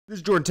This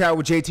is Jordan Tower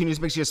with JT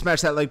News. Make sure you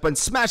smash that like button,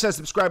 smash that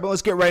subscribe button.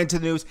 Let's get right into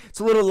the news. It's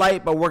a little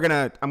light, but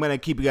I'm gonna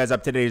keep you guys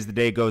up to date as the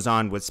day goes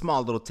on with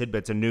small little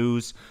tidbits of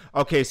news.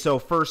 Okay, so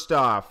first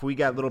off, we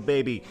got Little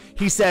Baby.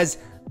 He says,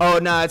 "Oh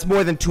no, it's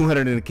more than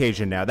 200 an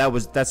occasion now."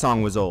 That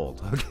song was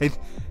old. Okay,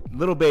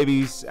 Little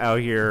Baby's out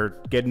here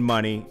getting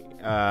money,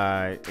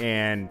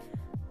 and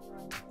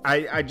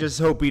I just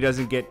hope he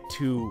doesn't get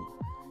too.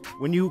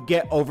 When you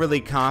get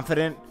overly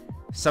confident,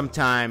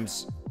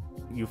 sometimes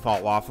you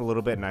fall off a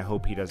little bit, and I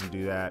hope he doesn't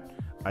do that.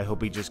 I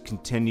hope he just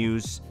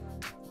continues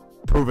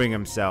proving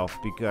himself,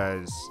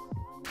 because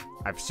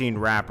I've seen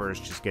rappers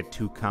just get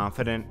too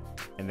confident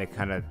and they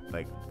kind of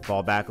like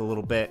fall back a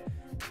little bit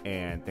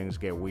and things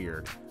get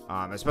weird.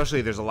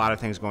 Especially there's a lot of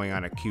things going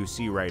on at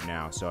QC right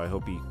now, so I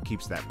hope he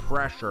keeps that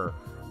pressure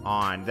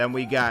on. Then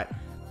we got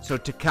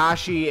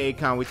Tekashi,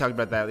 Akon, we talked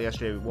about that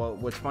yesterday. Well,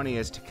 what's funny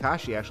is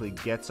Tekashi actually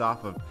gets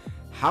off of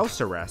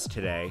house arrest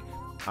today.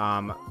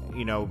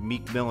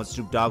 Meek Mill and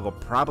Snoop Dogg will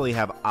probably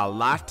have a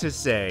lot to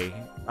say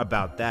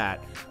about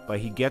that, but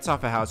he gets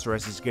off of house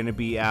arrest. He's going to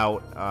be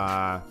out.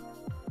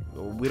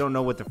 We don't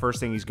know what the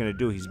first thing he's going to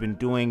do. He's been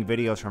doing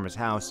videos from his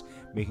house,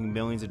 making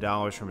millions of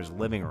dollars from his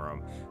living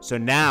room. So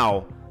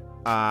now,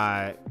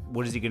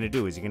 what is he going to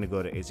do? Is he going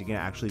to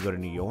actually go to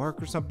New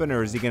York or something?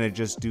 Or is he going to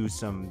just do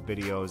some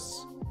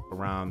videos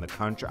around the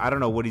country? I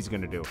don't know what he's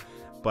going to do.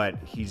 But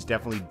he's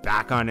definitely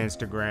back on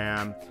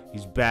Instagram.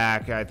 He's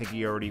back. I think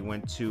he already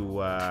went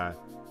to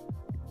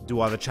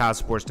do all the child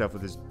support stuff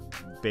with his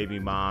baby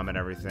mom and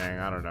everything.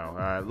 I don't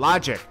know.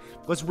 Logic.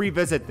 Let's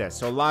revisit this.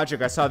 So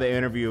Logic, I saw the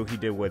interview he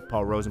did with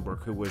Paul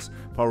Rosenberg,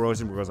 Paul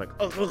Rosenberg was like,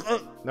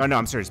 No,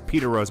 I'm serious.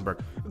 Peter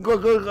Rosenberg.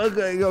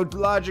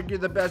 Logic, you're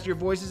the best. Your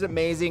voice is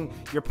amazing.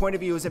 Your point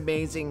of view is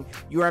amazing.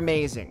 You're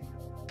amazing.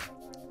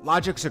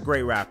 Logic's a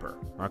great rapper,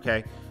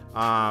 okay?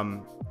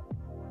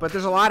 But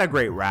there's a lot of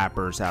great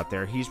rappers out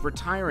there. He's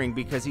retiring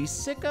because he's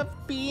sick of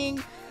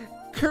being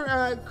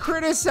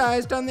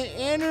criticized on the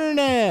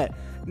internet.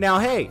 Now,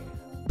 hey,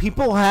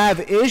 people have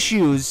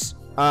issues.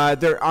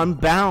 They're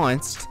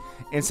unbalanced,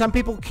 and some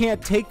people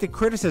can't take the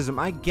criticism.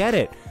 I get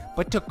it,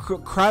 but to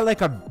cry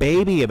like a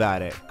baby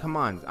about it, come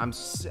on. I'm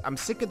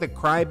sick of the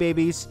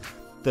crybabies,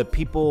 the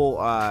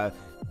people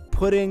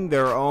putting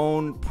their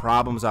own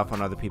problems off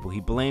on other people.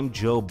 He blamed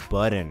Joe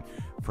Budden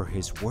for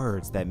his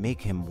words that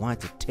make him want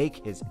to take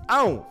his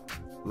own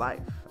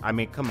life. I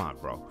mean, come on,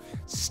 bro.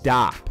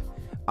 Stop.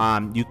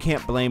 You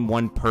can't blame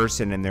one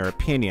person and their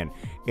opinion.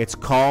 It's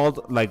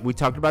called, like we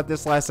talked about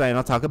this last night, and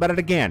I'll talk about it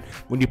again.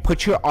 When you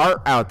put your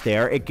art out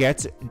there, it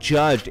gets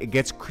judged, it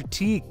gets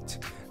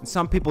critiqued. And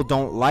some people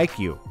don't like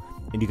you,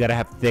 and you got to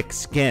have thick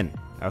skin,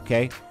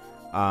 okay?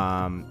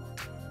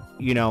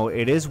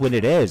 It is what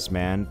it is,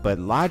 man. But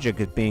Logic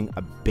is being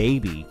a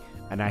baby.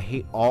 And I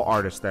hate all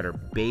artists that are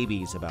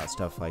babies about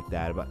stuff like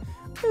that. About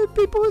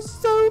people are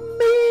so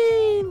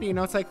mean.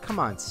 It's like, come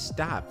on,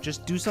 stop.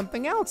 Just do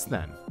something else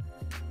then.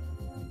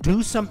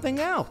 Do something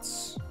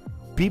else.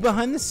 Be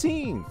behind the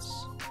scenes.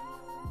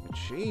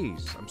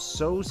 Jeez, I'm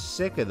so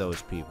sick of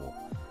those people.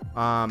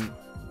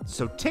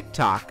 So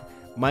TikTok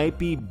might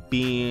be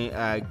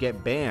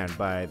get banned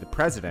by the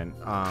president.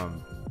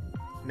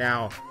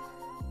 Now,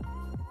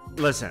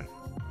 listen.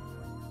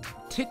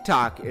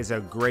 TikTok is a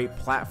great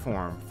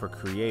platform for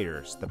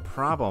creators. The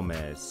problem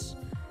is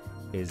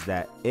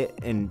that it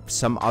and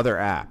some other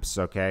apps,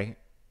 okay?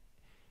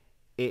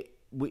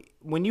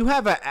 When you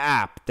have an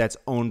app that's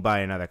owned by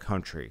another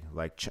country,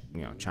 like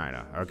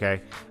China,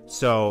 okay?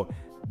 So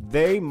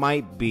they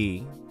might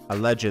be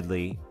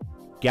allegedly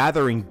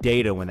gathering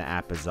data when the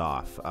app is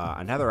off.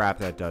 Another app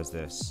that does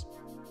this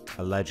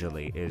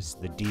allegedly is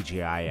the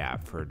DJI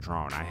app for a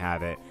drone. I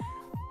have it.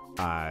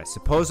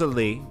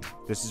 Supposedly,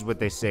 this is what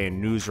they say in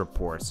news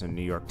reports in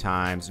New York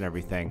Times and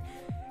everything.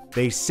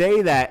 They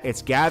say that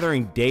it's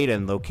gathering data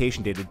and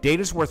location data.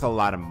 Data's worth a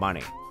lot of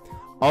money.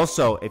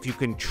 Also, if you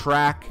can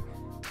track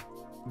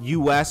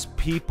U.S.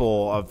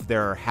 people of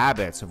their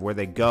habits, of where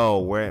they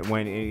go,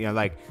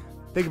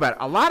 think about it.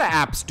 A lot of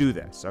apps do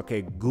this.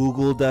 Okay,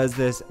 Google does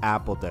this,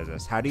 Apple does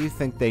this. How do you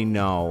think they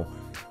know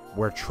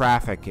where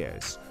traffic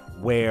is?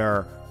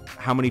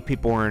 How many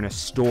people are in a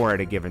store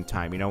at a given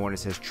time? When it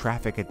says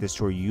traffic at this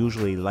store,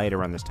 usually light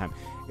around this time.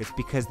 It's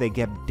because they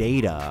get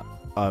data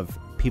of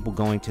people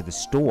going to the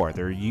store.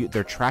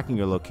 They're tracking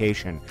your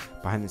location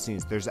behind the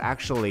scenes. There's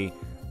actually,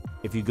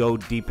 if you go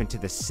deep into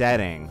the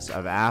settings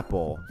of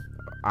Apple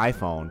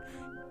iPhone,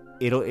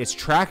 it's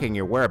tracking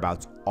your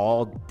whereabouts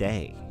all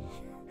day.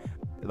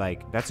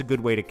 Like, that's a good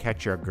way to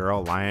catch your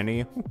girl lying to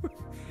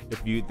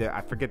you.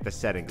 I forget the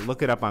setting.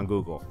 Look it up on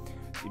Google.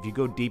 If you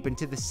go deep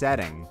into the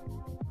setting,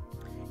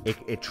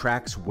 it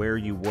tracks where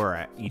you were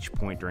at each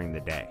point during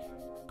the day.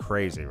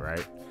 Crazy,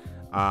 right?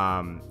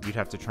 You'd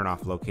have to turn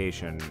off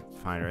location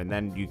finder, and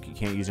then you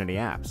can't use any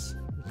apps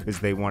because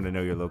they want to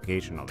know your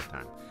location all the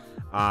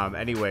time.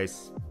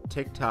 Anyways,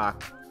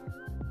 TikTok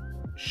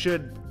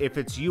should, if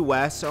it's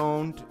US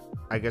owned,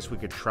 I guess we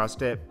could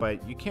trust it,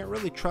 but you can't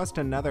really trust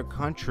another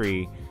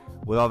country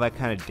with all that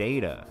kind of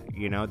data.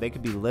 They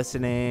could be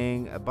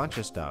listening, a bunch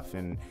of stuff,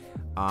 and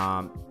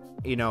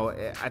you know,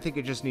 I think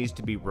it just needs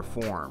to be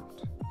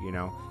reformed. You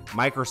know,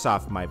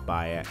 Microsoft might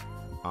buy it.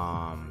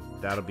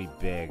 That'll be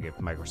big if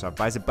Microsoft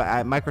buys it. But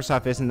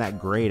Microsoft isn't that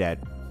great at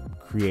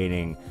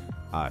creating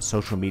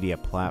social media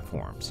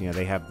platforms. You know,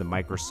 they have the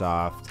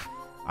Microsoft.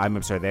 I'm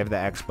sorry, they have the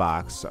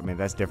Xbox. I mean,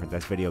 that's different.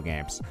 That's video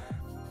games.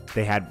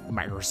 They had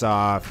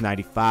Microsoft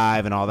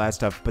 95 and all that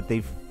stuff, but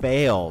they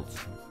failed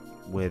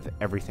with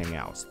everything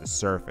else, the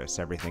Surface,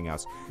 everything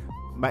else.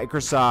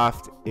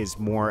 Microsoft is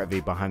more of a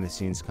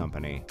behind-the-scenes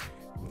company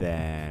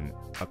than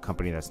a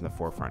company that's in the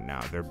forefront now.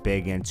 They're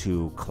big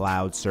into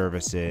cloud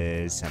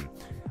services, and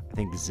I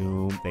think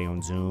Zoom, they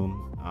own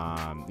Zoom.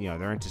 You know,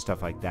 they're into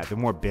stuff like that. They're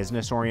more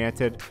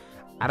business-oriented.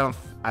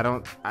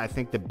 I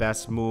think the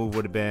best move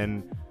would have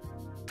been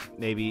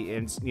maybe,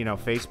 you know,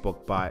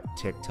 Facebook bought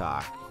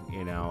TikTok,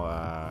 you know,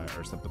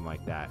 or something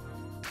like that,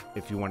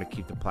 if you want to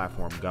keep the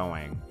platform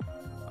going.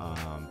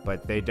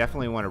 But they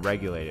definitely want to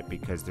regulate it,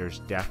 because there's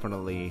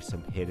definitely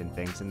some hidden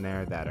things in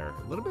there that are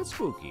a little bit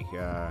spooky.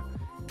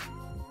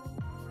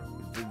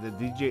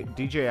 The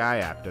DJI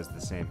app does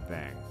the same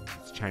thing.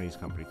 It's a Chinese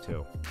company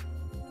too.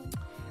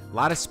 A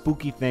lot of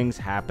spooky things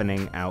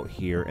happening out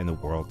here in the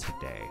world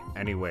today.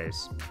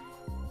 Anyways,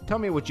 tell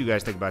me what you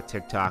guys think about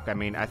TikTok. I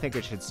mean, I think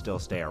it should still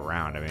stay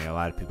around. I mean, a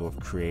lot of people have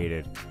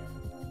created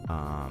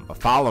a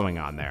following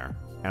on there,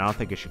 and I don't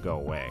think it should go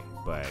away.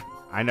 But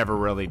I never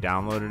really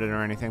downloaded it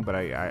or anything, but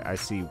I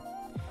see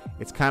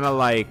it's kind of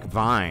like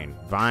Vine.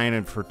 Vine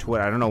and for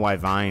Twitter, I don't know why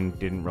Vine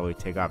didn't really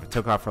take off. It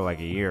took off for like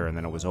a year, and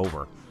then it was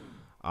over.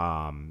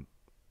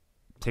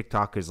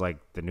 TikTok is like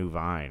the new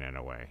Vine in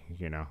a way,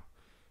 you know.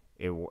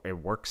 It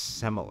works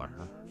similar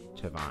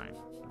to Vine.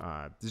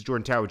 This is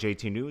Jordan Tower with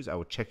JT News. I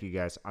will check you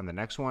guys on the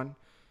next one.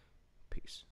 Peace.